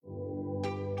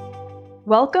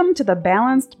Welcome to the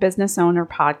Balanced Business Owner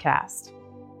Podcast.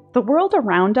 The world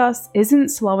around us isn't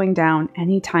slowing down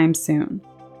anytime soon.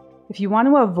 If you want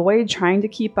to avoid trying to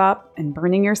keep up and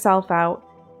burning yourself out,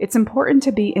 it's important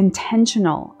to be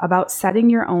intentional about setting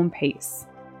your own pace.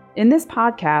 In this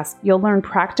podcast, you'll learn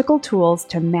practical tools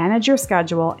to manage your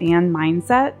schedule and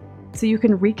mindset so you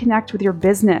can reconnect with your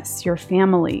business, your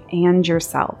family, and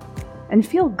yourself, and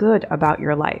feel good about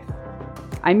your life.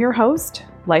 I'm your host,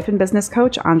 Life and Business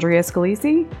Coach Andrea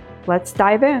Scalisi. Let's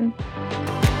dive in.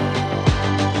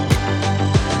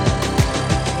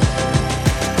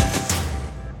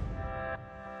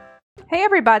 Hey,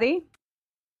 everybody.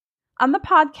 On the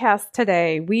podcast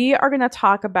today, we are going to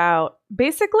talk about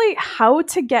basically how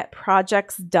to get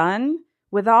projects done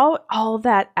without all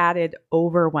that added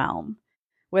overwhelm,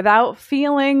 without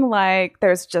feeling like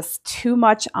there's just too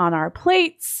much on our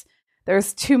plates,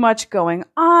 there's too much going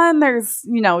on, there's,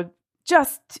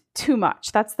 just too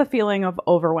much. That's the feeling of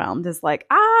overwhelmed, is like,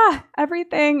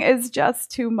 everything is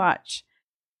just too much.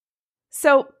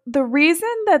 So the reason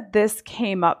that this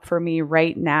came up for me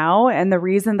right now, and the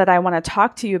reason that I want to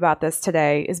talk to you about this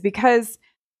today, is because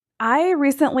I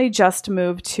recently just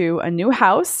moved to a new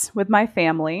house with my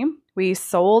family. We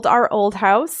sold our old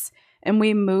house and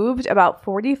we moved about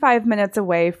 45 minutes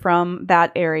away from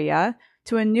that area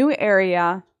to a new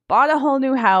area, bought a whole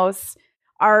new house,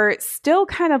 are still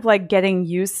kind of like getting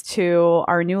used to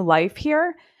our new life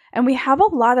here. And we have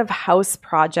a lot of house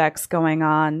projects going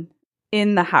on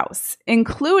in the house,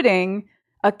 including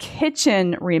a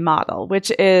kitchen remodel,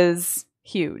 which is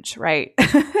huge, right?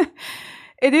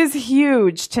 It is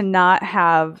huge to not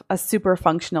have a super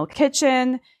functional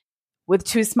kitchen with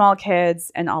two small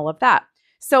kids and all of that.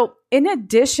 So in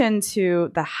addition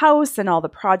to the house and all the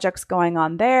projects going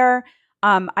on there,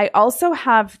 I also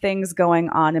have things going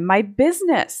on in my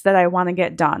business that I want to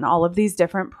get done, all of these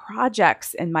different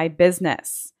projects in my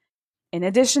business. In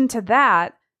addition to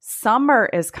that, summer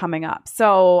is coming up.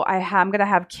 So I'm going to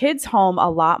have kids home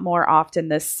a lot more often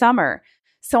this summer.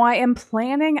 So I am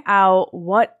planning out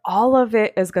what all of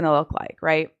it is going to look like,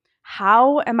 right?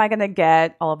 How am I going to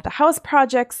get all of the house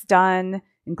projects done,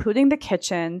 including the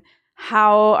kitchen?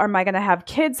 How am I going to have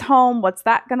kids home? What's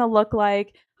that going to look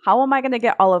like? How am I going to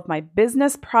get all of my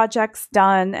business projects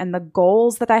done and the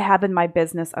goals that I have in my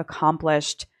business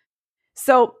accomplished?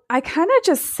 So I kind of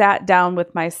just sat down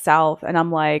with myself and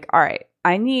I'm like, all right,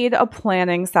 I need a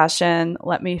planning session.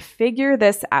 Let me figure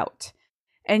this out.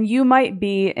 And you might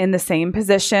be in the same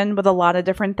position with a lot of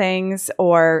different things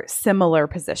or similar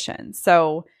positions.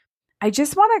 So I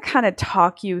just want to kind of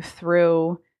talk you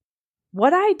through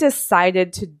what I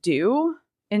decided to do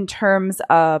in terms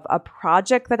of a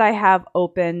project that I have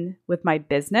open with my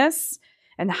business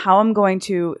and how I'm going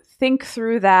to think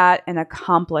through that and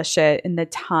accomplish it in the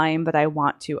time that I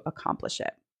want to accomplish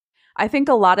it. I think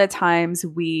a lot of times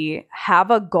we have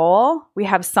a goal, we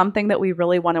have something that we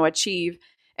really want to achieve,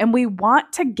 and we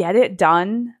want to get it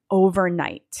done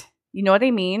overnight. You know what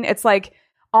I mean? It's like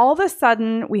all of a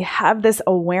sudden we have this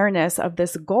awareness of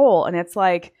this goal, and it's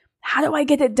like, how do I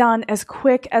get it done as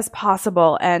quick as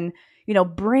possible? And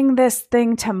bring this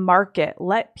thing to market.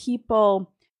 Let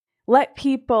people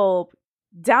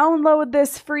download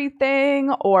this free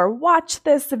thing or watch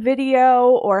this video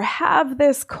or have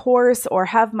this course or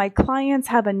have my clients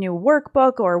have a new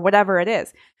workbook or whatever it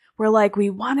is. We're like, we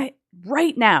want it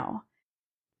right now.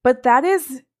 But that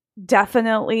is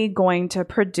definitely going to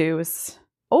produce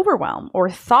overwhelm or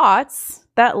thoughts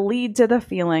that lead to the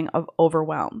feeling of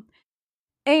overwhelm.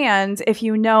 And if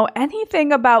you know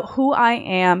anything about who I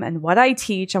am and what I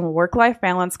teach, I'm a work-life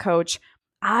balance coach.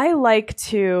 I like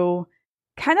to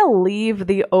kind of leave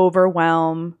the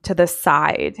overwhelm to the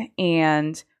side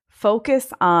and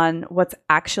focus on what's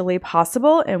actually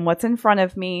possible and what's in front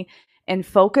of me and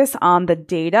focus on the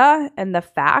data and the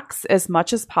facts as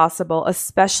much as possible,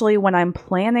 especially when I'm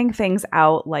planning things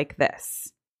out like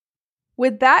this.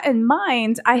 With that in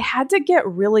mind, I had to get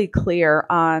really clear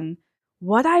on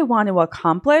what I want to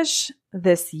accomplish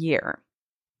this year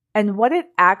and what it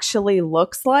actually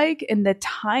looks like in the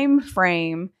time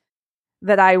frame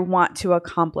that I want to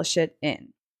accomplish it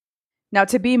in. Now,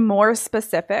 to be more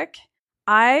specific,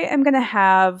 I am going to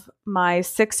have my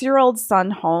 6-year-old son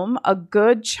home a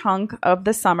good chunk of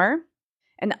the summer,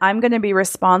 and I'm going to be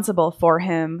responsible for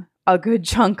him a good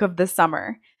chunk of the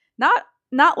summer.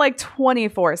 Not like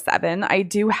 24/7. I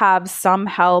do have some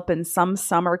help and some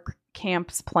summer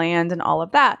camps planned and all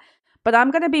of that, but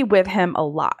I'm going to be with him a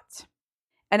lot.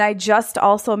 And I just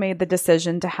also made the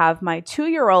decision to have my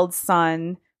 2-year-old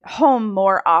son home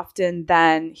more often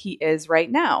than he is right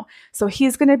now. So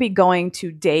he's going to be going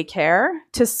to daycare,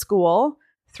 to school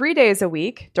 3 days a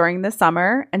week during the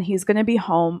summer, and he's going to be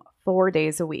home 4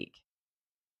 days a week.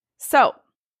 So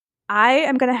I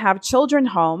am going to have children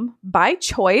home by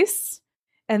choice,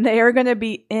 and they are going to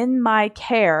be in my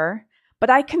care, but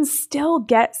I can still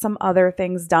get some other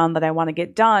things done that I want to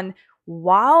get done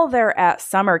while they're at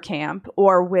summer camp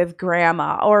or with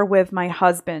grandma or with my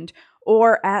husband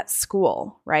or at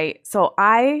school, right? So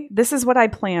this is what I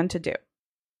plan to do.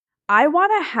 I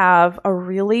want to have a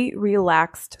really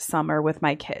relaxed summer with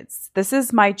my kids. This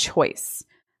is my choice.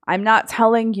 I'm not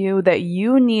telling you that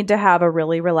you need to have a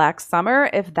really relaxed summer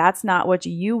if that's not what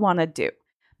you want to do.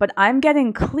 But I'm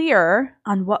getting clear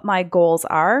on what my goals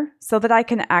are so that I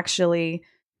can actually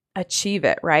achieve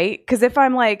it, right? Because if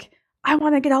I'm like, I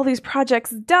want to get all these projects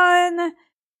done,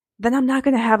 then I'm not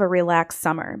going to have a relaxed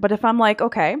summer. But if I'm like,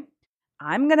 okay,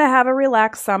 I'm going to have a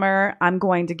relaxed summer. I'm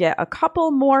going to get a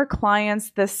couple more clients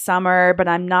this summer, but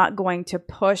I'm not going to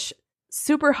push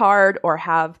super hard or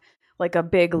have like a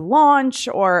big launch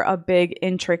or a big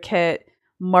intricate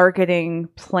marketing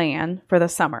plan for the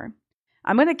summer.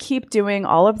 I'm going to keep doing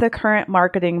all of the current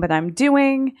marketing that I'm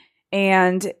doing.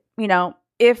 And,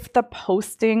 if the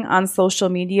posting on social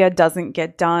media doesn't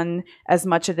get done as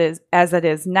much as it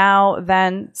is now,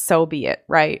 then so be it,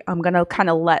 right? I'm going to kind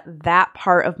of let that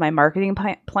part of my marketing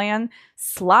plan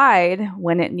slide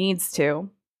when it needs to.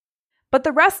 But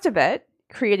the rest of it,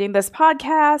 creating this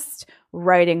podcast,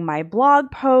 writing my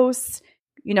blog posts,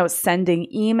 sending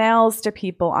emails to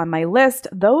people on my list,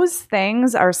 those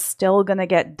things are still going to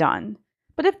get done.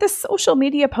 But if the social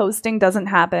media posting doesn't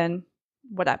happen,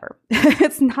 whatever.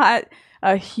 It's not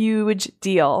a huge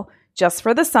deal. Just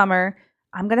for the summer,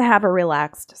 I'm going to have a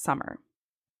relaxed summer.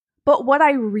 But what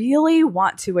I really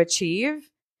want to achieve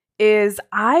is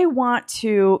I want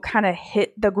to kind of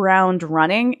hit the ground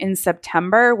running in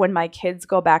September when my kids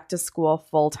go back to school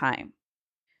full time.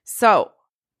 So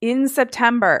in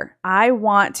September, I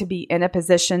want to be in a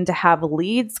position to have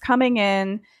leads coming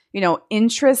in,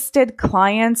 interested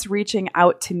clients reaching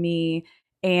out to me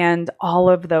and all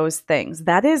of those things.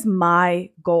 That is my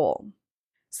goal.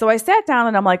 So I sat down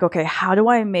and I'm like, okay, how do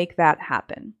I make that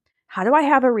happen? How do I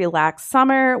have a relaxed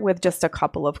summer with just a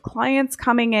couple of clients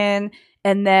coming in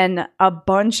and then a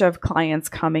bunch of clients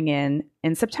coming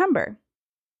in September?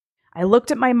 I looked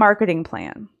at my marketing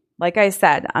plan. Like I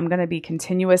said, I'm going to be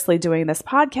continuously doing this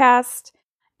podcast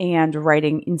and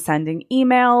writing and sending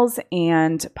emails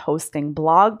and posting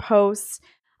blog posts.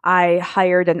 I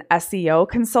hired an SEO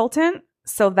consultant,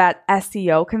 so that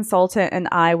SEO consultant and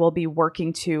I will be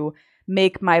working to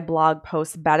make my blog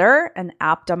posts better and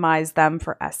optimize them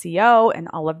for SEO and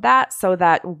all of that so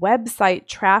that website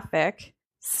traffic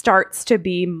starts to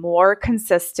be more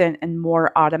consistent and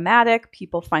more automatic,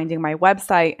 people finding my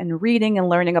website and reading and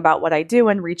learning about what I do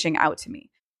and reaching out to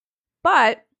me.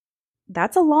 But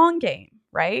that's a long game,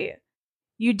 right?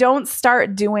 You don't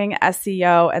start doing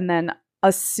SEO and then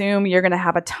assume you're going to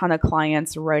have a ton of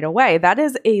clients right away. That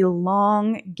is a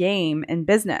long game in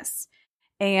business.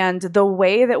 And the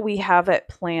way that we have it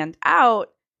planned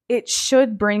out, it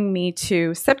should bring me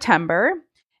to September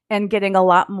and getting a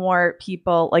lot more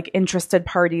people, like interested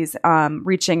parties,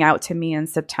 reaching out to me in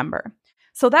September.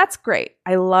 So that's great.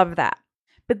 I love that.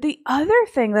 But the other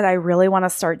thing that I really want to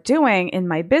start doing in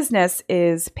my business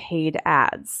is paid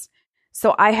ads.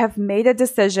 So I have made a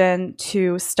decision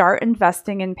to start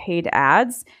investing in paid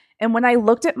ads. And when I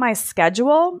looked at my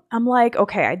schedule, I'm like,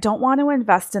 okay, I don't want to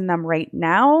invest in them right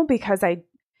now because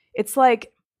it's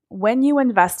like when you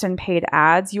invest in paid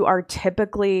ads, you are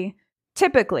typically,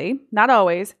 not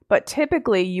always, but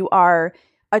typically you are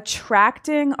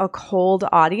attracting a cold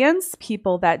audience,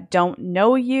 people that don't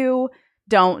know you,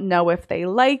 don't know if they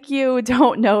like you,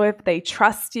 don't know if they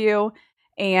trust you.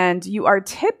 And you are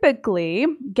typically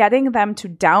getting them to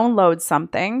download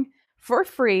something for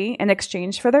free in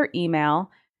exchange for their email,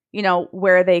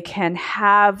 where they can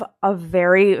have a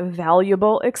very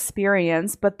valuable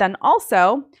experience, but then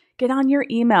also get on your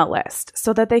email list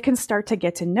so that they can start to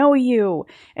get to know you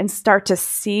and start to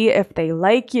see if they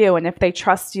like you and if they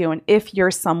trust you and if you're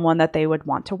someone that they would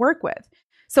want to work with.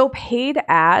 So paid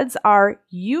ads are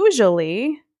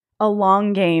usually a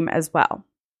long game as well.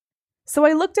 So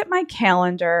I looked at my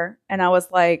calendar and I was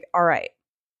like, all right,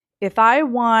 if I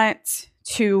want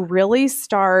to really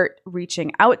start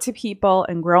reaching out to people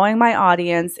and growing my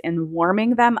audience and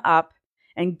warming them up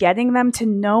and getting them to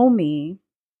know me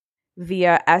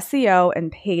via SEO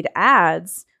and paid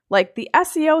ads, like the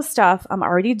SEO stuff I'm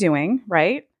already doing,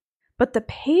 right? But the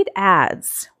paid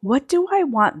ads, what do I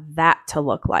want that to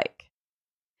look like?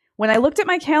 When I looked at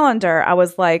my calendar, I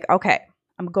was like, okay,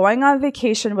 I'm going on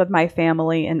vacation with my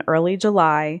family in early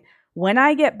July. When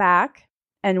I get back,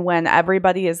 and when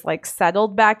everybody is like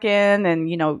settled back in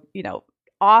and,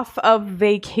 off of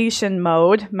vacation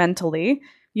mode mentally,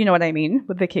 you know what I mean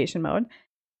with vacation mode,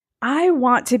 I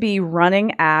want to be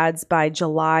running ads by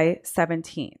July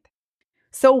 17th.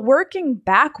 So working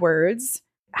backwards,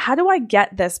 how do I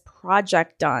get this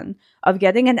project done of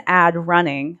getting an ad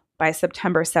running by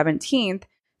September 17th,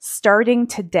 starting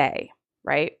today,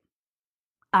 right?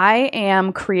 I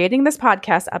am creating this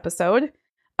podcast episode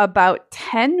about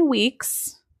 10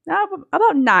 weeks,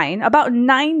 about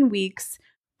 9 weeks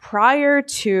prior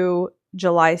to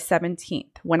July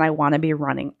 17th when I want to be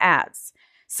running ads.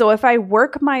 So if I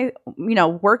work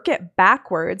it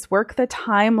backwards, work the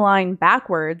timeline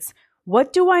backwards,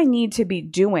 what do I need to be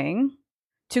doing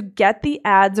to get the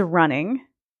ads running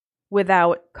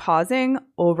without causing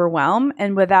overwhelm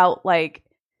and without like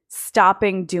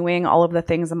stopping doing all of the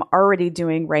things I'm already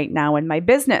doing right now in my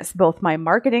business, both my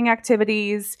marketing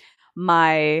activities,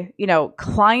 my,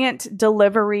 client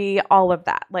delivery, all of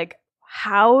that. Like,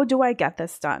 how do I get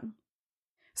this done?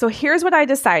 So here's what I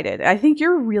decided. I think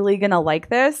you're really going to like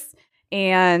this.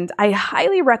 And I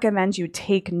highly recommend you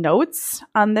take notes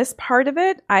on this part of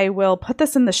it. I will put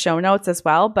this in the show notes as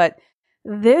well, but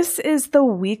this is the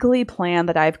weekly plan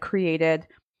that I've created.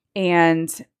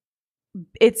 And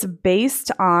it's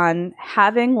based on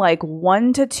having like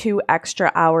 1 to 2 extra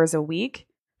hours a week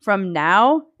from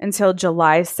now until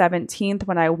July 17th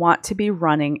when I want to be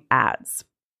running ads.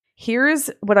 Here's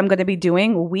what I'm going to be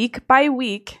doing week by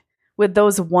week with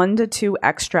those 1 to 2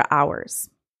 extra hours.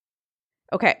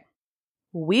 Okay.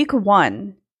 Week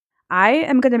 1, I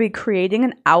am going to be creating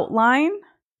an outline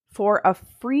for a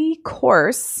free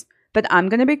course that I'm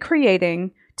going to be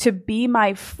creating to be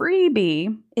my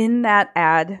freebie in that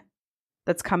ad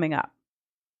that's coming up.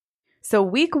 So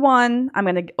week 1, I'm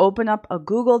going to open up a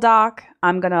Google Doc.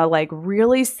 I'm going to like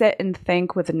really sit and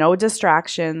think with no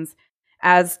distractions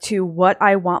as to what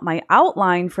I want my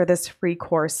outline for this free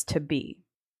course to be.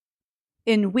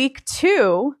 In week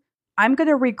 2, I'm going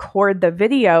to record the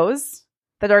videos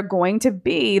that are going to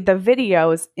be the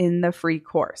videos in the free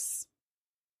course.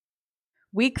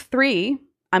 Week 3,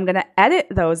 I'm going to edit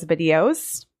those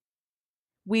videos.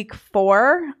 Week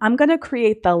 4, I'm going to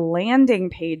create the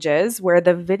landing pages where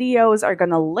the videos are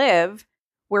going to live,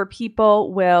 where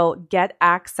people will get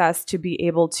access to be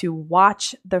able to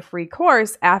watch the free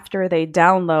course after they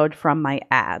download from my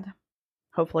ad.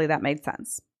 Hopefully that made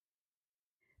sense.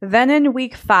 Then in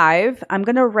week 5, I'm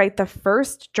going to write the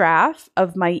first draft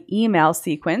of my email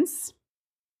sequence.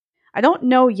 I don't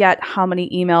know yet how many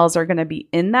emails are going to be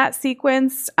in that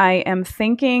sequence. I am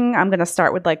thinking I'm going to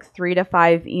start with like 3 to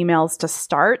 5 emails to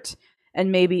start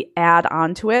and maybe add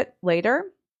onto it later.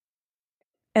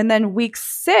 And then week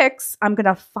 6, I'm going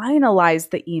to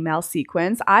finalize the email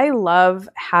sequence. I love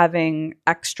having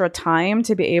extra time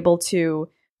to be able to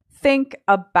think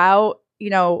about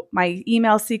my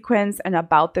email sequence and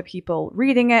about the people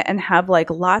reading it and have like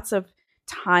lots of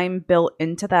time built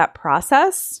into that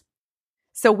process.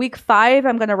 So week 5,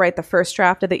 I'm going to write the first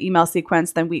draft of the email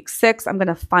sequence. Then week 6, I'm going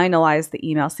to finalize the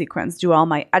email sequence, do all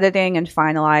my editing and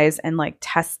finalize and like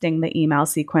testing the email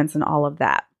sequence and all of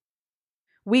that.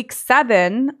 Week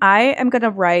 7, I am going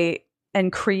to write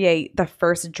and create the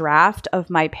first draft of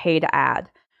my paid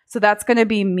ad. So that's going to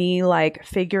be me like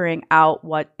figuring out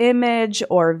what image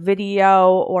or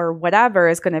video or whatever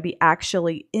is going to be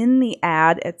actually in the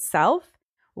ad itself,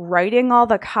 writing all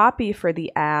the copy for the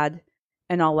ad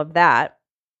and all of that.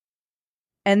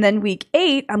 And then week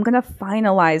 8, I'm going to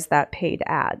finalize that paid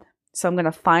ad. So I'm going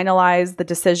to finalize the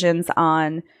decisions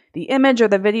on the image or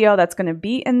the video that's going to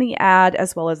be in the ad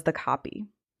as well as the copy.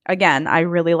 Again, I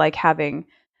really like having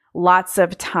lots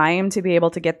of time to be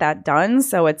able to get that done.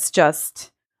 So it's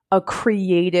just a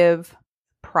creative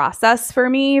process for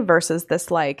me versus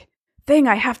this like thing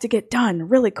I have to get done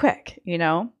really quick,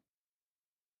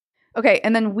 Okay,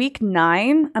 and then week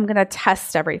 9, I'm going to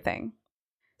test everything.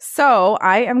 So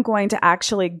I am going to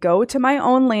actually go to my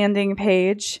own landing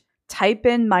page, type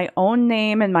in my own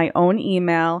name and my own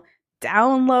email,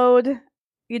 download,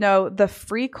 the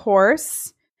free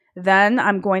course. Then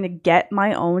I'm going to get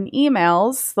my own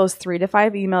emails, those 3 to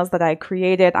 5 emails that I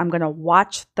created. I'm going to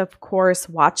watch the course,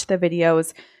 watch the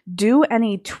videos, do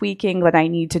any tweaking that I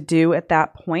need to do at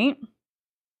that point.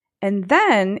 And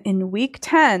then in week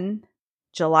 10,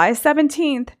 July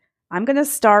 17th, I'm going to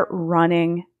start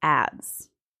running ads.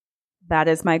 That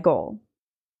is my goal.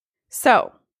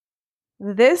 So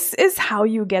this is how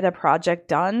you get a project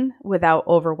done without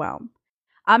overwhelm.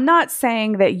 I'm not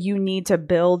saying that you need to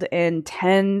build in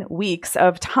 10 weeks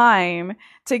of time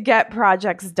to get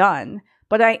projects done,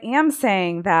 but I am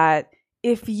saying that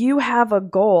if you have a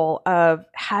goal of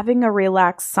having a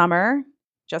relaxed summer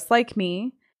just like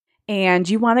me, and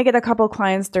you want to get a couple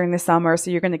clients during the summer, so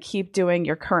you're going to keep doing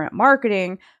your current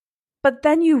marketing, but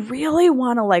then you really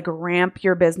want to like ramp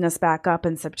your business back up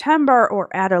in September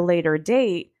or at a later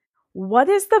date, what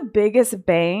is the biggest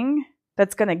bang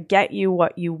that's going to get you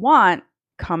what you want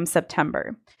come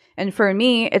September? And for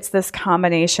me, it's this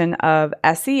combination of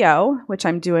SEO, which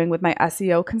I'm doing with my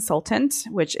SEO consultant,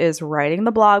 which is writing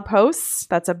the blog posts.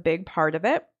 That's a big part of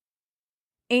it.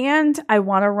 And I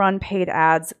want to run paid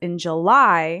ads in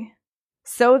July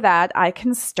so that I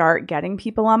can start getting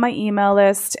people on my email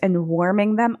list and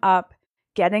warming them up,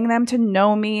 getting them to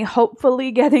know me,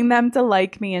 hopefully getting them to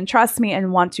like me and trust me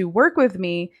and want to work with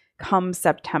me come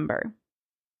September.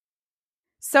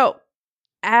 So,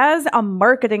 as a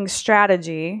marketing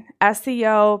strategy,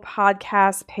 SEO,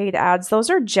 podcasts, paid ads, those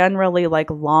are generally like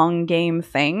long game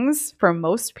things for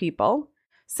most people.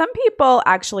 Some people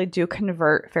actually do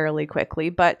convert fairly quickly,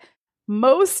 but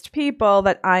most people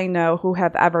that I know who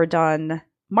have ever done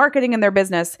marketing in their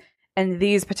business and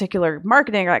these particular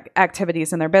marketing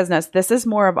activities in their business, this is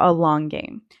more of a long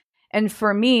game. And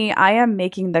for me, I am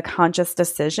making the conscious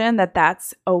decision that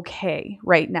that's okay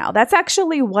right now. That's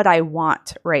actually what I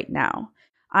want right now.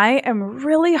 I am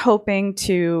really hoping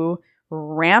to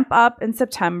ramp up in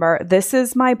September. This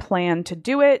is my plan to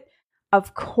do it.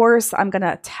 Of course, I'm going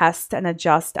to test and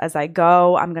adjust as I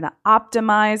go. I'm going to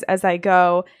optimize as I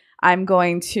go. I'm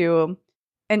going to,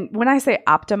 and when I say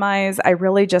optimize, I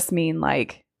really just mean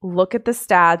like look at the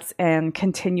stats and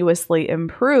continuously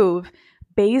improve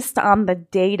based on the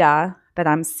data that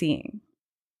I'm seeing.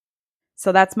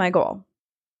 So that's my goal.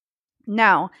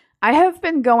 Now, I have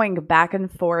been going back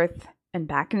and forth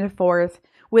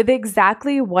with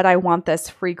exactly what I want this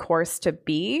free course to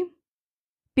be.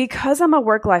 Because I'm a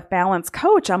work-life balance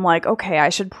coach, I'm like, okay, I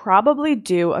should probably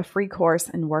do a free course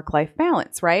in work-life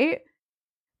balance, right?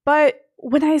 But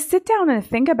when I sit down and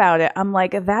think about it, I'm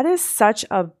like, that is such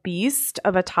a beast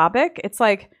of a topic. It's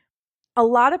like a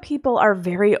lot of people are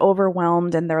very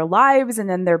overwhelmed in their lives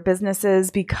and in their businesses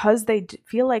because they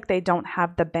feel like they don't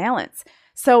have the balance.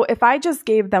 So if I just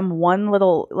gave them one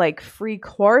little like free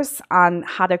course on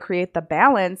how to create the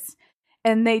balance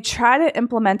and they try to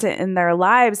implement it in their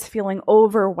lives feeling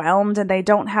overwhelmed and they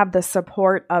don't have the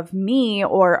support of me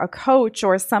or a coach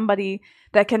or somebody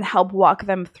that can help walk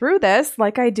them through this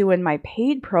like I do in my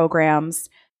paid programs,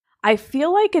 I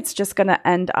feel like it's just going to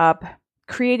end up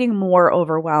creating more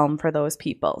overwhelm for those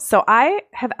people. So I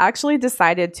have actually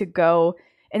decided to go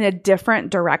in a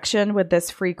different direction with this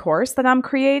free course that I'm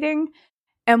creating.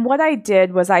 And what I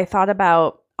did was I thought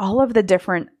about all of the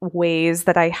different ways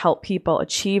that I help people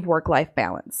achieve work-life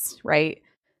balance, right?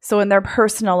 So in their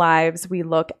personal lives, we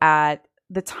look at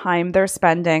the time they're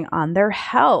spending on their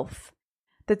health,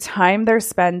 the time they're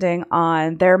spending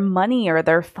on their money or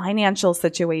their financial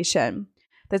situation,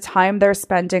 the time they're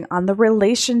spending on the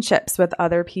relationships with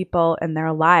other people in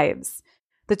their lives,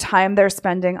 the time they're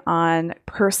spending on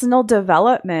personal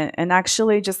development and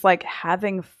actually just like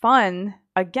having fun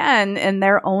again in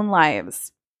their own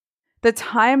lives, the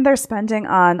time they're spending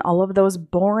on all of those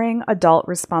boring adult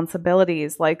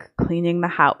responsibilities like cleaning the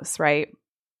house, right?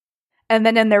 And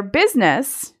then in their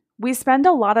business, we spend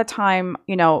a lot of time,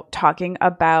 talking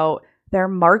about their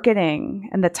marketing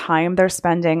and the time they're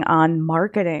spending on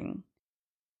marketing.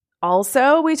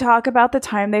 Also, we talk about the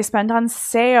time they spend on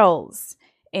sales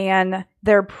and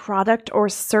their product or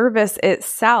service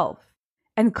itself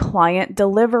and client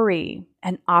delivery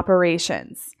and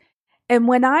operations. And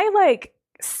when I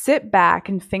sit back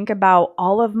and think about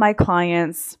all of my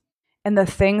clients and the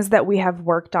things that we have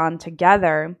worked on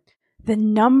together, the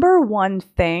number one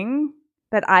thing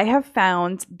that I have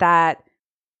found that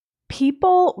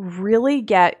people really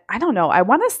get, I don't know, I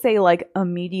want to say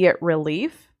immediate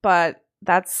relief, but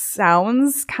that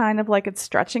sounds kind of like it's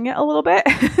stretching it a little bit.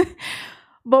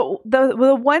 But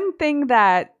the one thing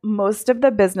that most of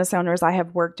the business owners I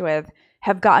have worked with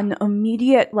have gotten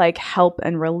immediate help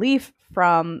and relief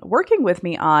from working with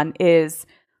me on is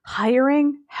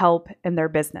hiring help in their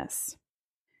business.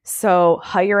 So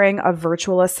hiring a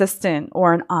virtual assistant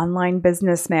or an online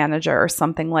business manager or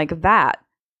something like that.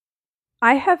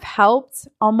 I have helped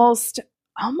almost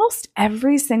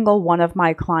every single one of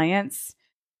my clients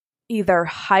either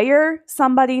hire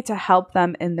somebody to help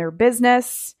them in their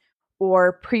business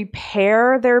or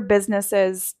prepare their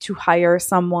businesses to hire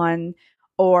someone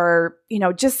or,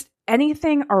 just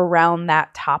anything around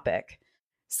that topic.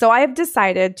 So I have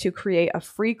decided to create a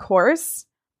free course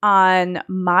on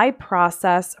my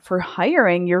process for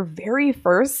hiring your very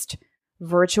first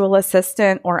virtual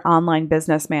assistant or online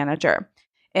business manager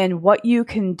and what you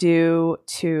can do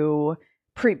to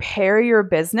prepare your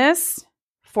business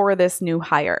for this new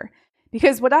hire.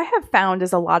 Because what I have found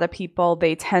is a lot of people,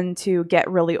 they tend to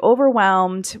get really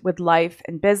overwhelmed with life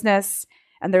and business,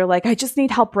 and they're like, I just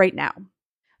need help right now.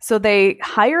 So they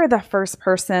hire the first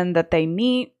person that they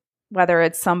meet, whether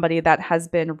it's somebody that has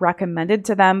been recommended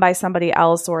to them by somebody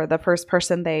else or the first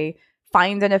person they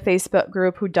find in a Facebook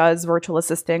group who does virtual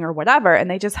assisting or whatever, and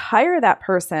they just hire that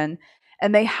person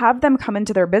and they have them come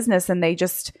into their business and they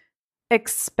just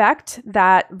expect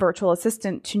that virtual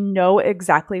assistant to know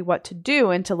exactly what to do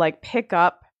and to like pick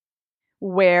up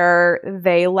where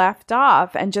they left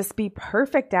off and just be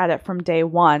perfect at it from day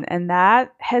one. And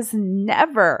that has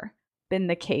never been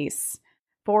the case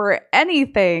for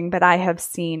anything that I have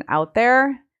seen out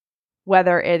there,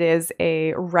 whether it is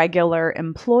a regular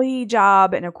employee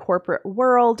job in a corporate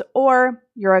world or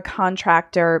you're a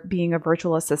contractor being a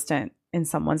virtual assistant in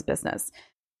someone's business.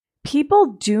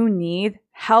 People do need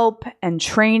help and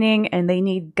training and they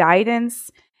need guidance.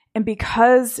 And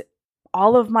because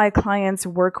all of my clients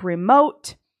work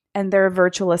remote and their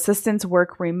virtual assistants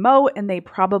work remote and they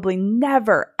probably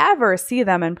never, ever see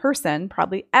them in person,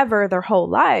 probably ever their whole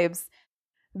lives,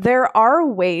 there are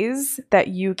ways that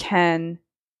you can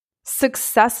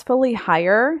successfully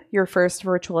hire your first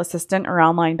virtual assistant or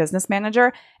online business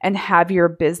manager and have your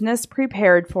business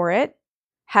prepared for it,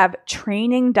 have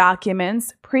training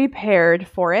documents prepared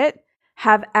for it,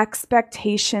 have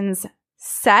expectations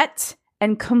set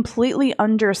and completely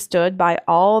understood by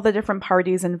all the different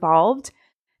parties involved,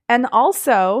 and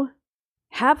also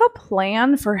have a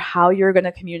plan for how you're going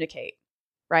to communicate,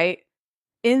 right?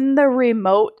 In the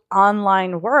remote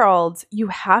online world, you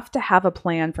have to have a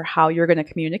plan for how you're going to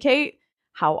communicate,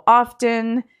 how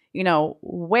often,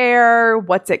 where,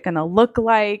 what's it going to look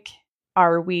like?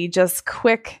 Are we just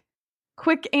quick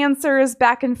answers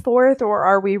back and forth, or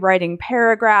are we writing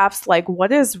paragraphs? Like,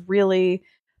 what is really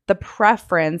the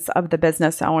preference of the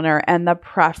business owner and the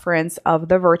preference of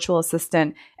the virtual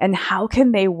assistant, and how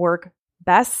can they work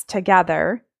best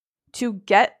together to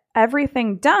get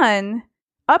everything done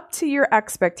up to your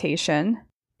expectation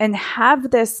and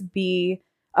have this be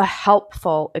a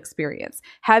helpful experience?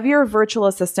 Have your virtual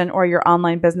assistant or your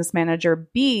online business manager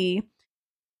be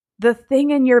the thing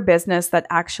in your business that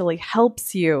actually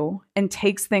helps you and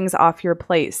takes things off your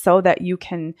plate so that you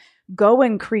can go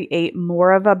and create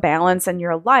more of a balance in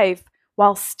your life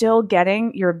while still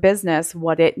getting your business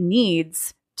what it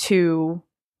needs to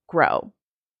grow.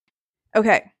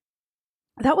 Okay,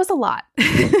 that was a lot.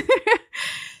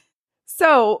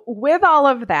 So with all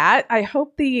of that, I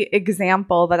hope the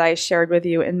example that I shared with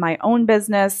you in my own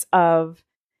business of,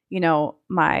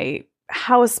 my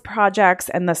house projects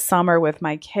and the summer with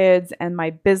my kids and my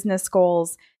business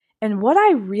goals. And what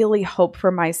I really hope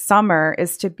for my summer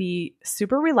is to be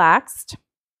super relaxed,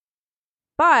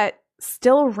 but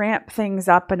still ramp things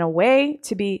up in a way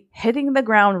to be hitting the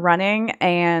ground running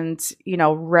and,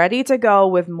 ready to go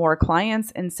with more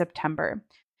clients in September.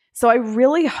 So I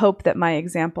really hope that my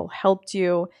example helped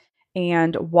you,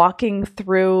 and walking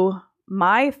through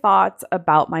my thoughts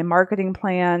about my marketing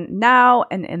plan now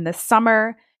and in the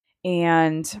summer,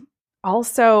 and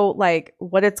also like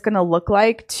what it's going to look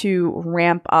like to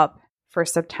ramp up for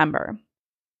September.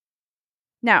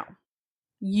 Now,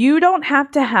 you don't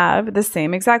have to have the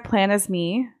same exact plan as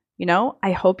me.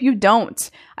 I hope you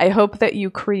don't. I hope that you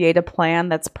create a plan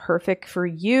that's perfect for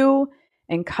you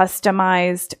and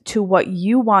customized to what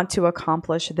you want to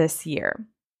accomplish this year.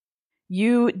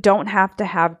 You don't have to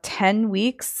have 10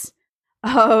 weeks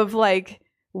of like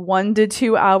 1 to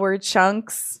 2 hour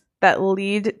chunks that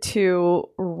lead to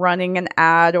running an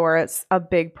ad or it's a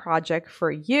big project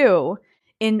for you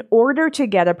in order to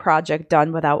get a project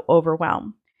done without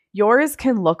overwhelm. Yours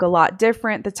can look a lot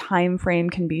different. The time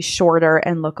frame can be shorter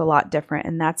and look a lot different,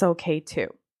 and that's okay too.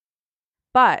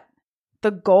 But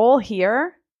the goal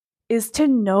here is to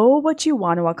know what you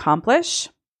want to accomplish,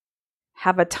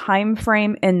 have a time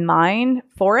frame in mind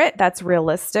for it that's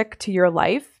realistic to your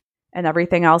life and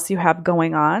everything else you have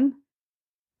going on,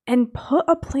 and put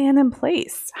a plan in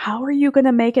place. How are you going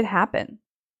to make it happen?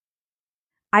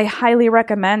 I highly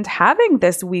recommend having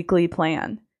this weekly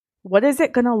plan. What is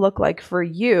it going to look like for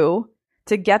you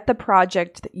to get the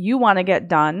project that you want to get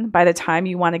done by the time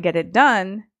you want to get it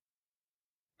done?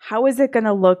 How is it going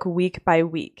to look week by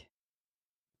week?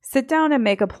 Sit down and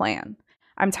make a plan.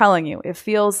 I'm telling you, it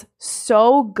feels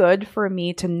so good for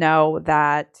me to know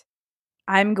that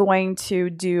I'm going to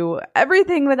do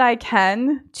everything that I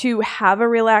can to have a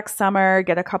relaxed summer,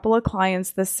 get a couple of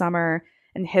clients this summer,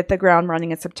 and hit the ground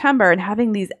running in September. And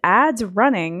having these ads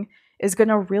running is going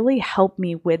to really help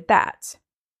me with that.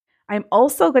 I'm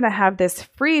also going to have this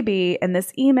freebie and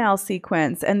this email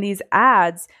sequence and these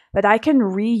ads that I can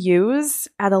reuse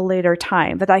at a later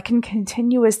time, that I can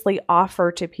continuously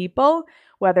offer to people,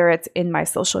 whether it's in my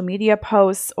social media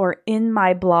posts or in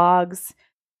my blogs,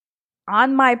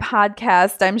 on my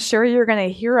podcast. I'm sure you're going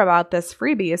to hear about this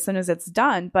freebie as soon as it's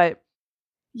done. But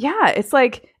yeah, it's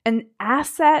like an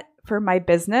asset for my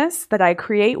business that I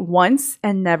create once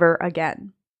and never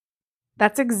again.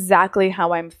 That's exactly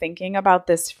how I'm thinking about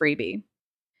this freebie.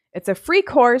 It's a free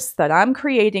course that I'm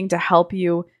creating to help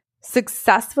you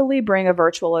successfully bring a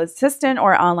virtual assistant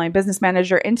or online business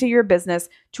manager into your business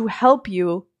to help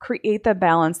you create the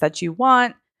balance that you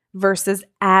want versus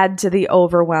add to the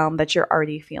overwhelm that you're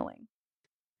already feeling.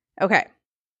 Okay,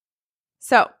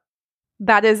 so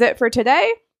that is it for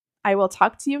today. I will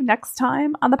talk to you next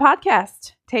time on the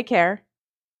podcast. Take care.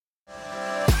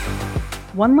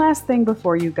 One last thing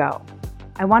before you go.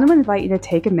 I want to invite you to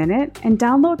take a minute and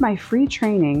download my free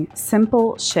training,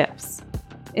 Simple Shifts.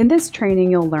 In this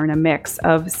training, you'll learn a mix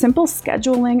of simple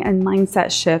scheduling and mindset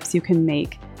shifts you can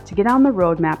make to get on the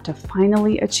roadmap to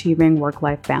finally achieving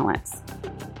work-life balance.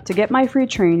 To get my free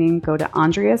training, go to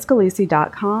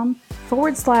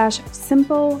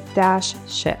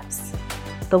andreascalisi.com/simple-shifts.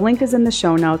 The link is in the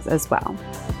show notes as well.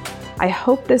 I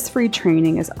hope this free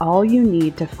training is all you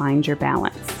need to find your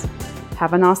balance.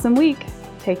 Have an awesome week.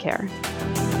 Take care.